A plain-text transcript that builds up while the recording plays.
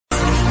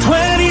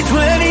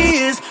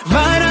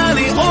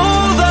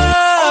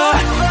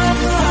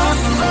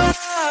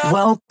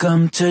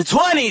Welcome to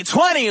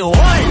 2021.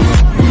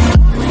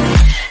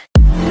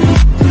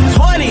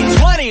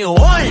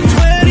 2021.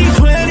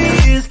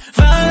 2020 is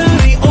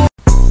finally over.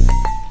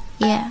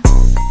 Yeah.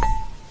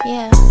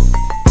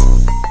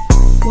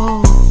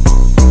 Whoa.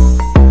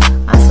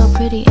 I'm so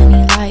pretty and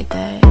he like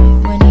that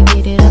when he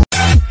beat it up.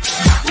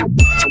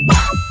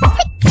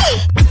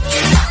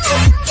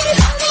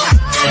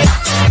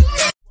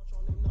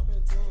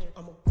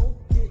 I'ma go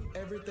get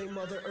everything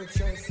Mother Earth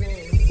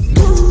transcends.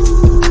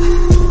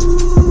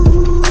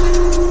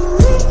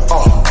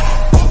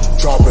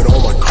 Drop it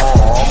on my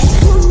car.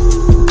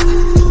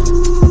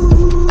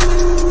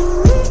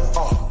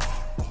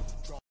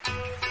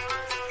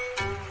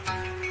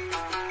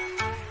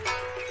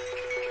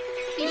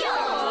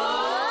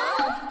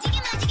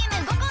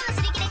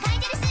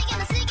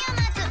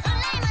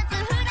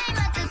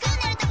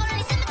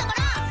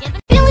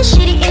 Feeling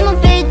shitty in my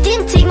bed,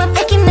 didn't take my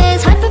fucking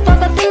meds. Hyper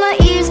pop up in my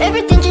ears,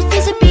 everything just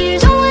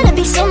disappears. Don't wanna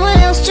be someone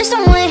else, just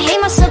don't wanna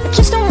hate myself,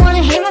 just don't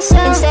wanna hate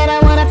myself. Instead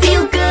I wanna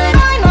feel good.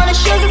 I'm on a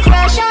sugar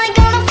crash, I ain't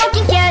gonna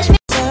fucking cash me.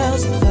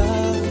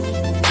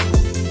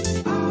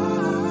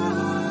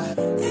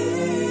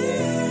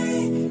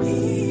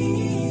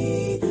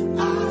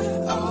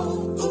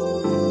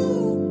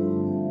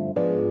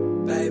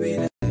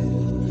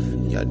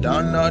 You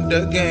don't know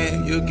the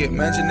game, you keep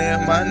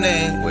mentioning my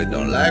name. We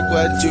don't like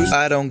what you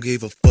I don't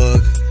give a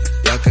fuck.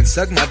 Y'all can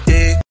suck my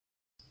dick.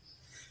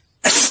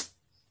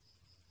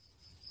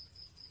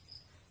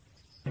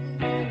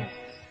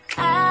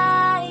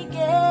 I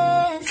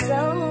get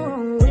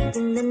so weak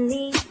in the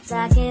knees,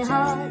 I can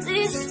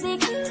hardly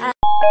speak. Can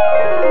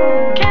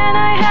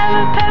I have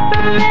a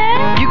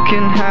peppermint? You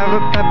can have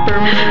a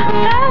peppermint.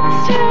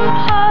 That's too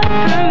hard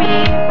for me.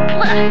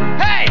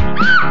 Hey!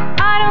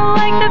 I don't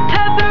like the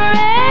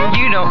peppermint.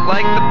 You don't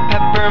like the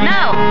peppermint?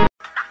 No.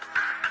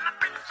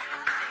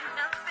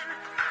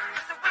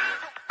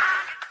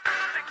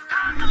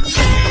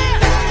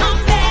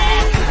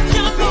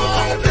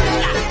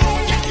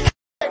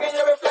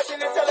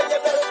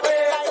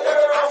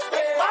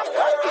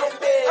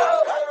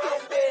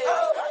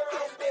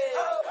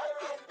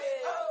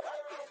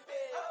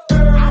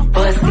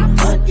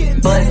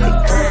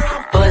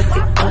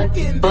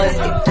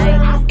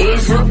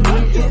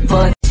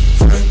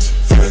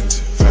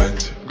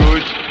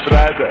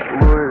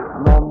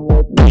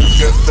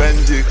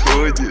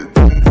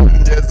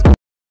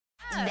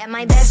 That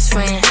my best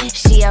friend,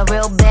 she a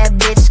real bad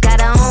bitch,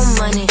 got her own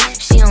money.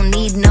 She don't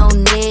need no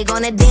nig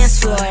on the dance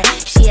floor.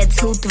 She had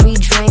 2-3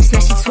 drinks, now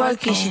she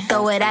twerking. She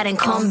throw it out and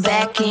come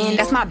back in.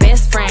 That's my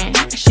best friend,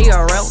 she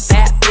a real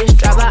bad bitch,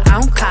 drive her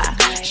own car.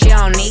 She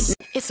don't need.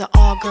 It's an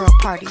all-girl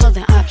party,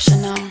 clothing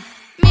optional.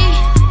 Me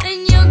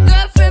and your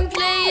girlfriend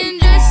playing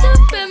dress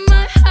up at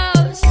my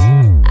house.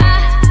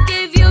 I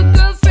gave your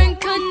girlfriend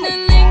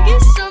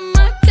cunnilingus on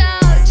my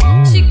couch.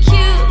 She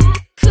cute,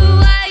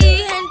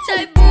 kawaii,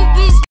 hentai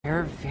boobies.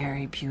 You're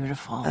very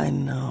beautiful. I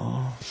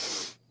know.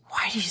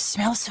 Why do you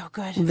smell so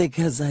good?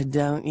 Because I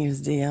don't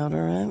use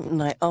deodorant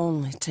and I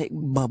only take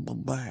bubble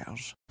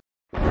baths.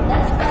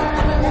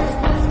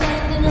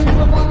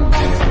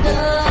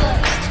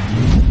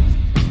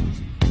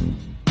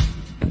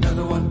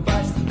 Another one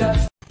bites the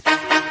dust.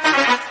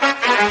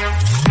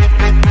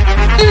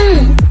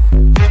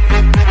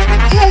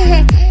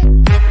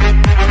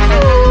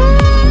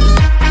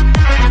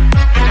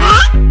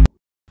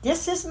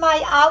 This is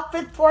my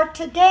outfit for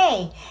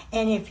today,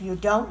 and if you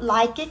don't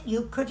like it,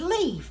 you could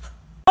leave.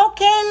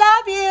 Okay,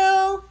 love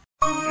you.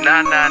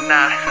 Nah,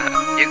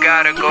 you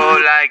gotta go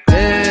like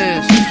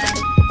this,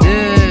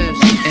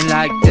 and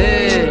like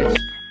this.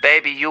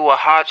 Baby, you a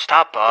hot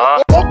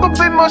stopper. Woke up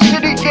in my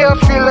city, yeah, I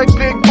feel like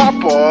Big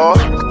Papa.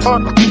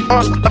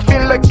 I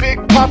feel like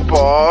Big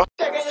Papa.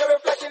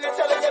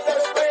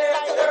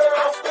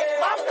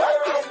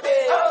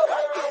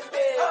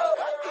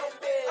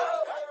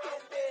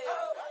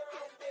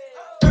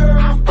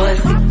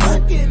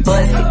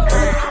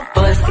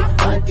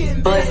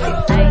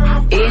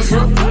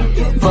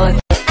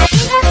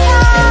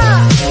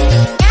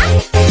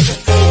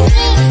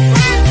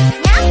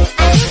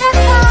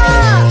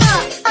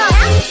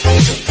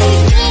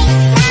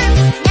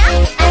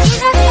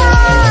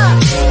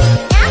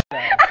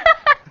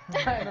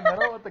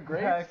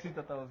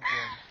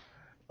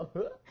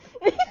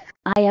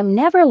 I am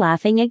never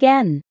laughing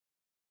again.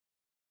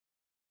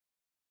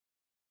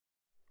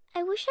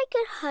 I wish I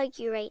could hug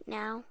you right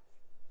now,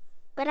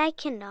 but I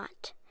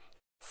cannot.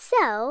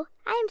 So,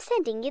 I am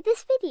sending you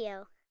this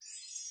video.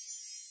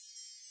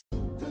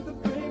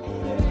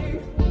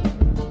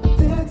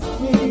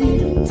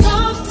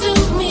 Talk to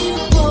me,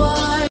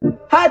 boy.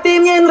 А ты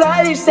мне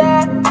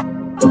нравишься.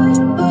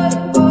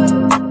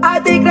 А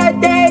ты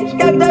краснеешь,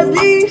 когда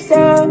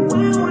злишься.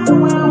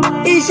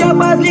 Еще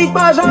позлись,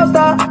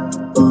 пожалуйста.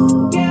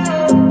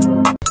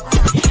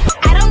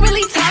 I don't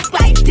really talk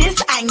like this,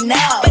 I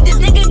know. But this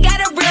nigga got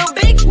a real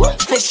big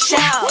whoop for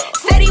sure.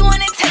 Said he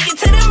wanna take it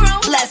to the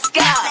room, let's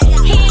go.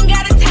 He ain't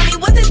gotta tell me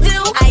what to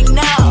do, I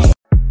know.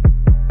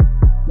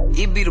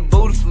 You be the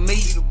booty for me,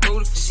 you the booty.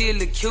 beautiful. She a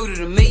little cuter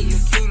than me.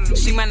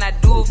 She might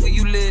not do it for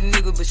you, little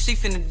nigga, but she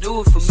finna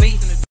do it for me.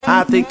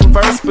 I think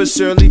first, but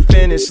surely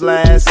finish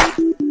last.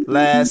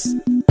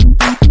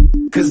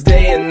 Cause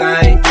day and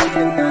night,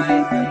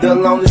 the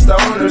longest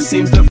owner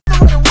seems to.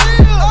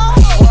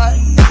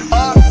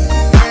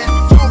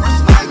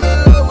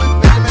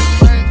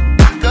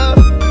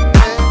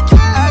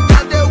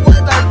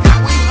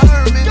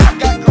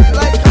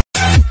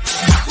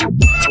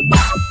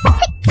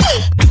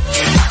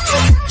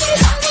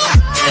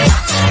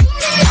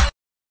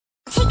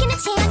 Taking a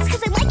chance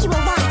cause I like you a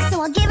lot,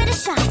 so I'll give it a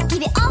shot,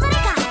 give it all that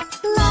I got.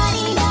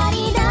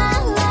 La-di-da-di-da,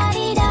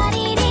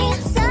 la-di-da-di-dee.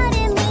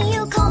 Suddenly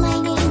you call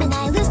my name and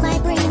I lose my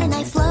brain and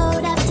I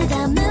float up to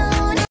the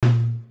moon.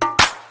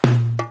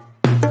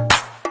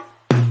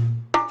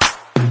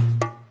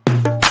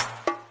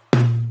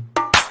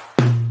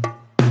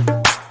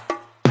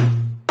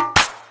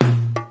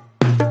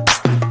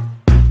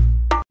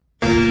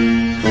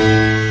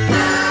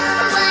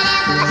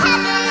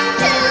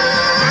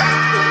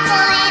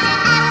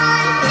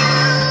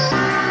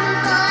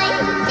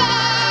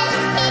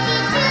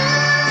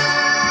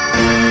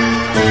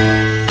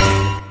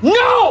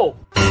 No!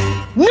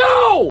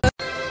 No!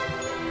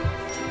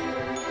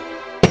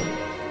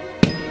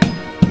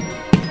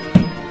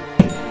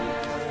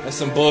 That's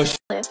some bullshit.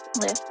 Lift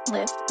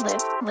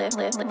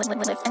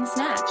and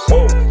snatch.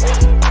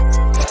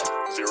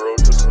 Zero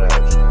to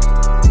snatch.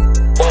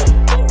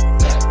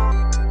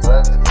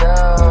 Let's go.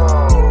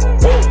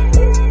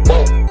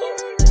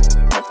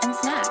 Lift and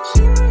snatch.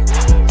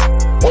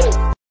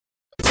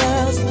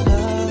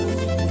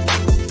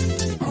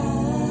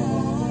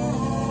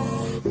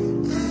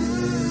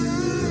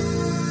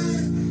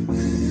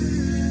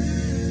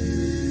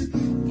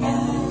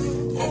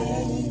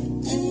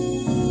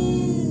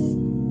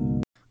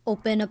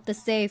 Open up the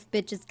safe,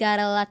 bitches got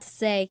a lot to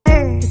say.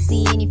 To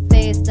see in your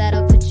face,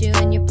 that'll put you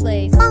in your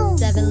place.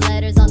 7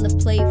 letters on the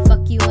plate,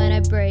 fuck you when I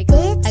break.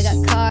 I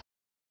got cars.